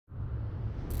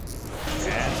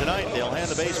tonight. They'll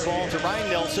hand the baseball to Ryan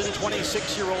Nelson,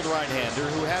 26-year-old right-hander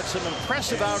who had some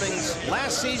impressive outings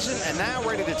last season and now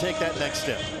ready to take that next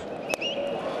step.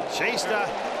 Chased a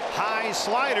high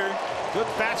slider. Good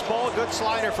fastball, good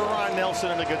slider for Ryan Nelson,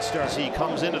 and a good start. He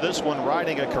comes into this one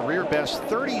riding a career-best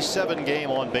 37-game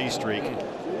on-base streak,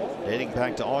 dating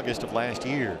back to August of last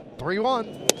year.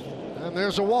 3-1, and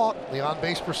there's a walk. The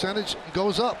on-base percentage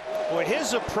goes up. Boy,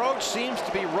 his approach seems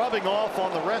to be rubbing off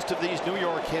on the rest of these New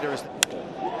York hitters.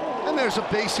 And there's a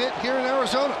base hit here in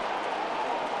Arizona.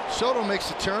 Soto makes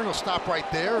the turn. He'll stop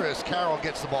right there as Carroll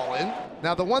gets the ball in.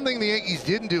 Now, the one thing the Yankees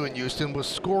didn't do in Houston was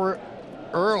score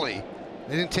early.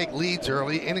 They didn't take leads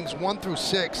early. Innings 1 through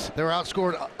 6, they were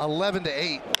outscored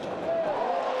 11-8.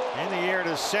 In the air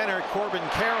to center, Corbin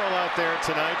Carroll out there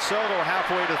tonight. Soto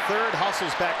halfway to third,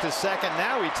 hustles back to second.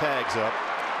 Now he tags up.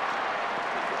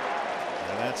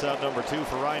 And that's out number 2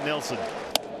 for Ryan Nelson.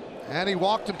 And he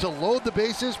walked him to load the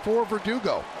bases for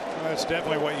Verdugo. Well, that's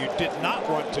definitely what you did not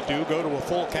want to do. Go to a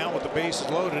full count with the bases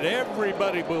loaded.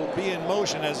 Everybody will be in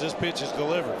motion as this pitch is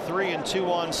delivered. 3-2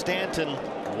 on Stanton.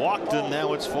 Walked him.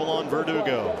 Now it's full on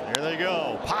Verdugo. There they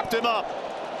go. Popped him up.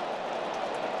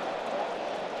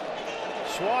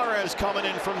 Suarez coming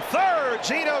in from third.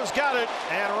 Gino's got it,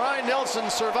 and Ryan Nelson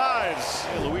survives.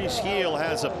 Luis Gil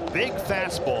has a big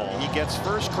fastball. He gets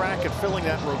first crack at filling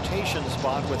that rotation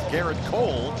spot with Garrett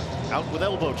Cole out with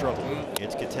elbow trouble.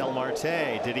 It's Ketel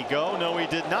Marte. Did he go? No, he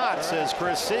did not, says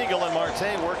Chris Siegel, and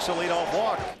Marte works a leadoff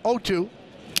walk. 0-2.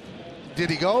 Did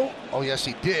he go? Oh, yes,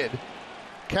 he did.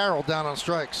 Carroll down on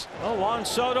strikes. Well, Juan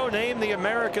Soto named the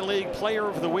American League Player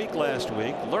of the Week last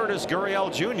week. Lourdes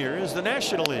Gurriel Jr. is the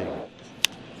National League.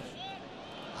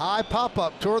 High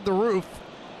pop-up toward the roof.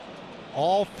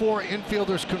 All 4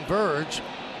 infielders converge.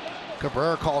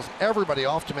 Cabrera calls everybody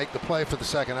off to make the play for the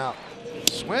second out.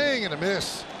 Swing and a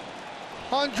miss.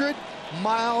 100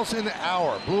 miles an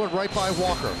hour. Blew it right by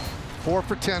Walker. 4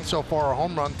 for 10 so far. A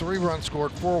home run, 3 runs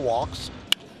scored, 4 walks.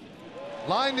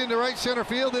 Lined into right center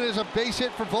field. It is a base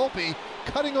hit for Volpe.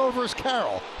 Cutting over is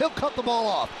Carroll. He'll cut the ball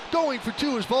off. Going for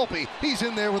 2 is Volpe. He's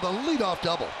in there with a leadoff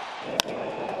double.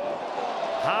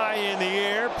 High in the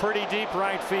air, pretty deep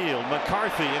right field.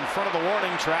 McCarthy in front of the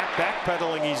warning track,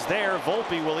 backpedaling. He's there.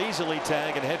 Volpe will easily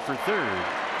tag and head for third.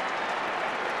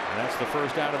 And that's the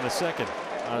first out in the second.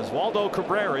 Oswaldo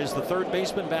Cabrera is the third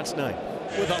baseman, bats 9.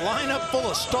 With a lineup full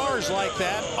of stars like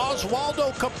that,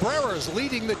 Oswaldo Cabrera is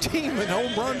leading the team in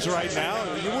home runs right now.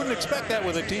 You wouldn't expect that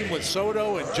with a team with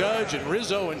Soto and Judge and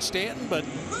Rizzo and Stanton, but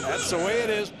that's the way it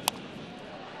is.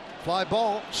 Fly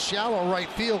ball, shallow right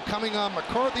field coming on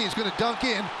McCarthy. He's going to dunk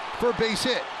in for a base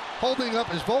hit. Holding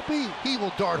up is Volpe. He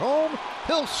will dart home.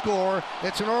 He'll score.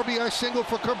 It's an RBI single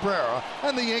for Cabrera,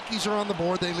 and the Yankees are on the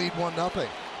board. They lead 1-0.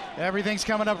 Everything's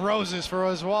coming up roses for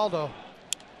Oswaldo.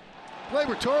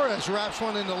 Gleyber Torres wraps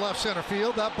one into left center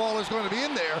field. That ball is going to be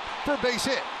in there for a base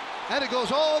hit, and it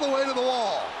goes all the way to the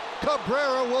wall.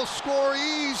 Cabrera will score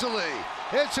easily.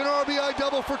 It's an RBI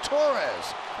double for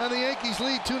Torres, and the Yankees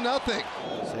lead 2-0.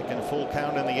 Second full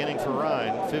count in the inning for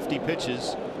Ryan. 50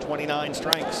 pitches, 29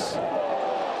 strikes.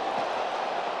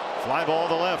 Fly ball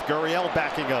to left. Gurriel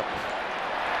backing up.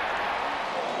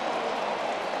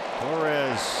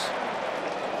 Torres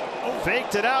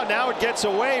faked it out. Now it gets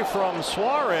away from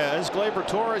Suarez. Gleyber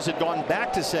Torres had gone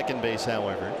back to second base,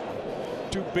 however.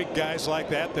 2 big guys like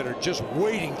that that are just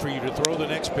waiting for you to throw the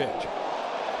next pitch.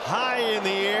 High in the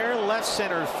air, left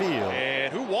center field.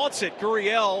 And who wants it?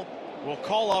 Gurriel will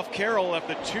call off Carroll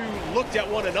after 2 looked at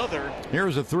one another.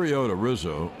 Here's a 3-0 to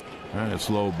Rizzo, and it's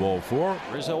low ball 4.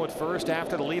 Rizzo at first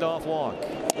after the leadoff walk.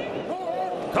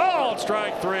 Called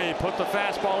strike 3. Put the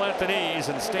fastball at the knees,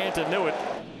 and Stanton knew it.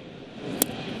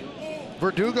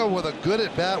 Verdugo with a good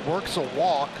at bat works a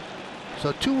walk.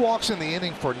 So 2 walks in the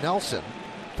inning for Nelson.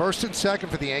 First and second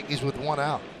for the Yankees with 1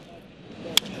 out.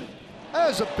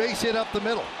 As a base hit up the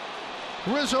middle.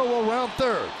 Rizzo will round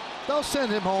third. They'll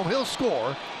send him home. He'll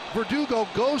score. Verdugo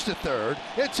goes to third.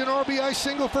 It's an RBI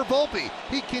single for Volpe.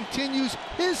 He continues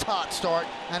his hot start,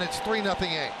 and it's 3-0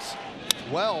 Yanks.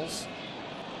 Wells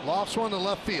lofts one to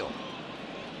left field.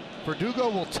 Verdugo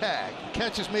will tag.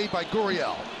 Catch is made by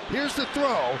Gurriel. Here's the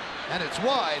throw, and it's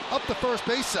wide up the first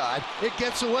base side. It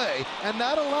gets away, and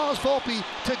that allows Volpe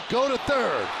to go to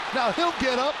third. Now he'll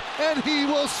get up, and he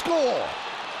will score.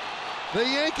 The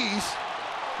Yankees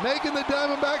making the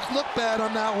Diamondbacks look bad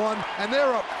on that one, and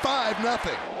they're up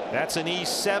 5-0. That's an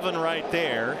E7 right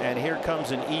there, and here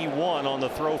comes an E1 on the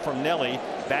throw from Nelly,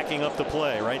 backing up the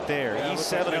play right there. Yeah,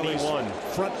 E7 and E1.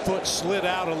 Front foot slid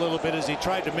out a little bit as he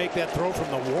tried to make that throw from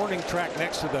the warning track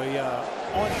next to the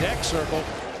on-deck circle.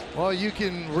 Well, you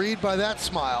can read by that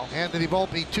smile. Anthony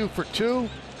Volpe 2 for 2.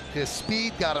 His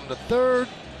speed got him to third.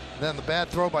 Then the bad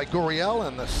throw by Gurriel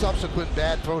and the subsequent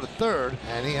bad throw to third,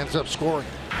 and he ends up scoring.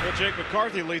 Well, Jake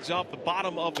McCarthy leads off the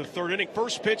bottom of the third inning.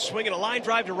 First pitch, swinging a line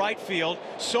drive to right field.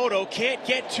 Soto can't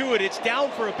get to it. It's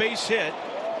down for a base hit.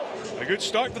 A good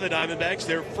start for the Diamondbacks,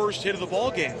 their first hit of the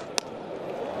ball game.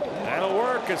 That'll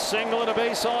work. A single and a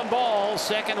base on ball.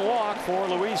 Second walk for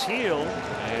Luis Gil.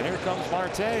 And here comes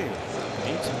Marte.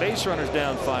 Needs some base runners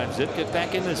down 5-zip. Get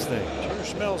back in this thing. Sure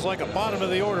smells like a bottom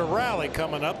of the order rally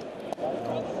coming up.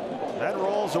 That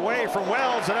rolls away from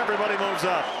Wells, and everybody moves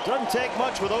up. Doesn't take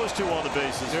much with those two on the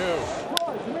bases.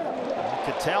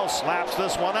 Ketel slaps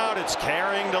this one out. It's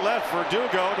carrying to left.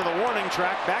 Verdugo to the warning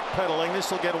track, backpedaling. This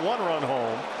will get 1 run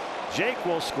home. Jake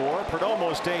will score.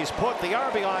 Perdomo stays put. The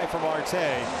RBI for Marte,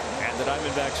 and the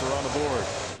Diamondbacks are on the board.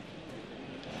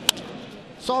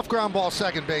 Soft ground ball,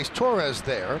 second base. Torres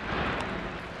there.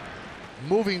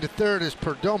 Moving to third is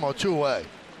Perdomo, 2 away.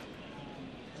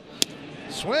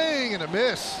 Swing and a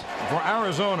miss. For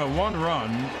Arizona, 1 run,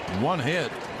 1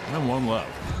 hit, and 1 left.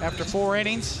 After 4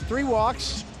 innings, 3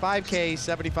 walks, 5 Ks,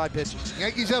 75 pitches.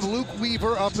 Yankees have Luke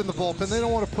Weaver up in the bullpen. They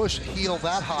don't want to push Gil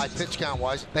that high pitch count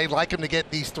wise. They'd like him to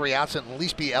get these 3 outs and at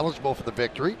least be eligible for the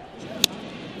victory.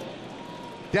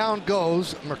 Down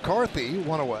goes McCarthy,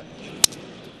 1 away.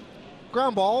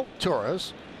 Ground ball,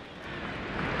 Torres.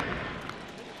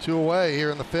 2 away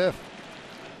here in the 5th.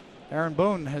 Aaron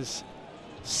Boone has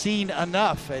seen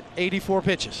enough at 84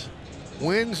 pitches.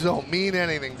 Wins don't mean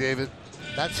anything, David.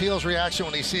 That's Gil's reaction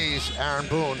when he sees Aaron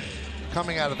Boone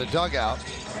coming out of the dugout.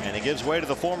 And he gives way to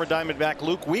the former Diamondback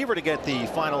Luke Weaver to get the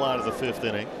final out of the 5th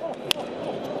inning.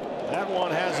 That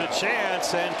one has a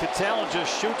chance, and Ketel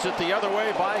just shoots it the other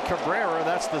way by Cabrera.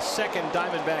 That's the second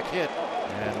Diamondback hit.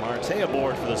 And Marte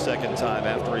aboard for the second time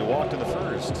after he walked in the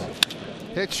first.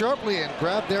 Hit sharply and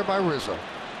grabbed there by Rizzo.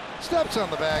 Steps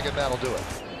on the bag, and that'll do it.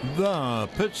 The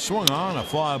pitch swung on, a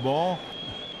fly ball.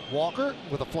 Walker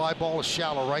with a fly ball to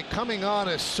shallow right. Coming on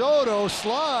as Soto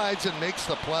slides and makes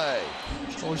the play.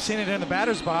 Well, we've seen it in the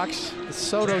batter's box. The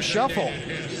Soto shuffle.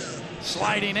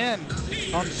 Sliding in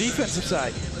on the defensive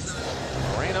side.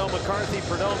 Moreno, McCarthy,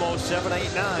 Perdomo, 7,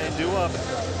 8, 9 due up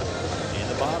in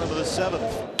the bottom of the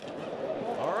 7th.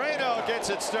 Moreno gets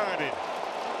it started.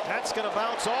 That's going to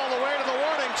bounce all the way to the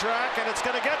warning track, and it's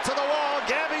going to get to the wall.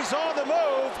 Gabby's on the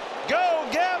move. Go,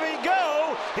 Gabby,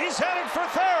 go. He's headed for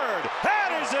third.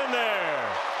 That is in there.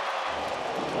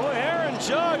 Boy, Aaron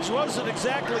Judge wasn't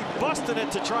exactly busting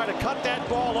it to try to cut that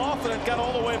ball off, and it got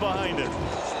all the way behind him.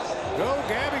 Go,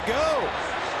 Gabby, go.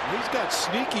 He's got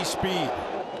sneaky speed.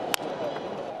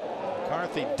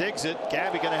 McCarthy digs it.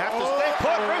 Gabby going to have to stay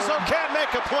put. Rizzo can't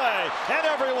make a play, and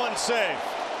everyone's safe.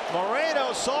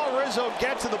 Moreno saw Rizzo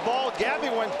get to the ball. Gabby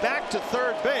went back to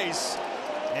third base,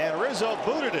 and Rizzo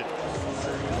booted it.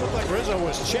 Looked like Rizzo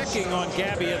was checking on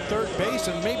Gabby at third base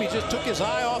and maybe just took his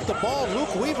eye off the ball.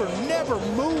 Luke Weaver never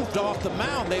moved off the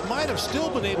mound. They might have still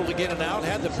been able to get an out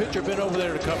had the pitcher been over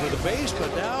there to cover the base,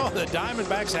 but now the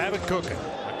Diamondbacks have it cooking.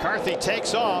 McCarthy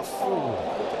takes off,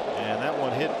 and that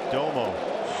one hit Domo.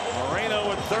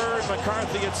 Moreno at third,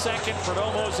 McCarthy at second,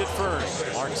 Perdomo's at first.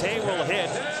 Marte will hit.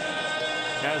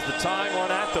 As the time run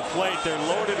at the plate, they're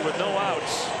loaded with no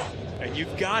outs. And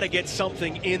you've got to get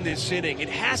something in this inning. It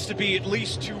has to be at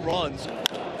least 2 runs.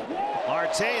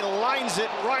 Marte lines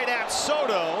it right at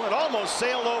Soto. It almost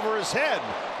sailed over his head.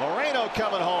 Moreno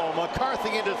coming home.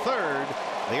 McCarthy into third.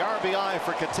 The RBI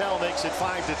for Ketel makes it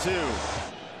 5-2.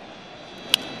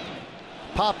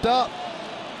 Popped up.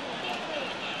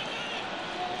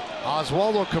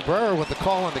 Oswaldo Cabrera with the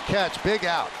call on the catch. Big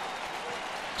out.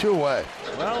 2 away.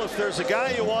 Well, if there's a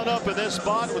guy you want up in this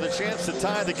spot with a chance to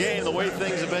tie the game the way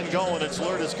things have been going, it's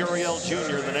Lourdes Gurriel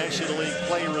Jr., the National League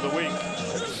Player of the Week.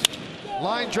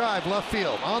 Line drive left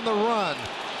field. On the run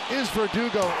is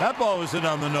Verdugo. That ball was hit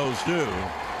on the nose, too.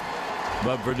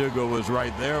 But Verdugo was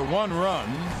right there. 1 run.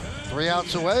 3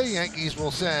 outs away. Yankees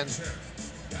will send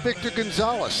Victor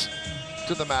Gonzalez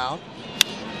to the mound.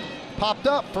 Popped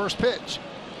up. First pitch.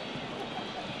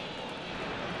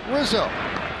 Rizzo.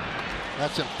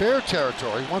 That's in fair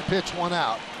territory. 1 pitch, 1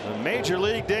 out. A major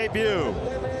league debut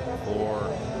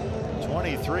for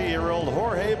 23-year-old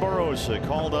Jorge Barosa,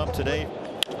 called up today.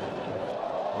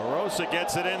 Barosa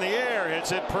gets it in the air,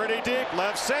 hits it pretty deep,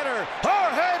 left center.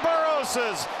 Jorge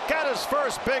Barosa's got his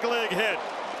first big league hit.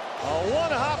 A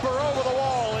one-hopper over the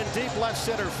wall in deep left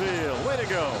center field. Way to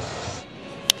go.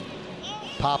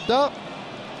 Popped up.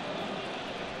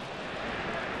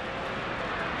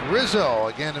 Rizzo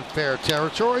again in fair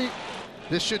territory.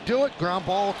 This should do it. Ground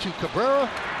ball to Cabrera,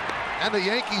 and the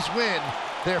Yankees win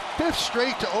their 5th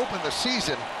straight to open the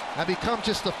season and become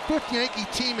just the 5th Yankee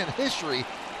team in history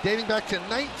dating back to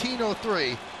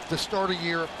 1903 to start a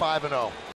year 5-0.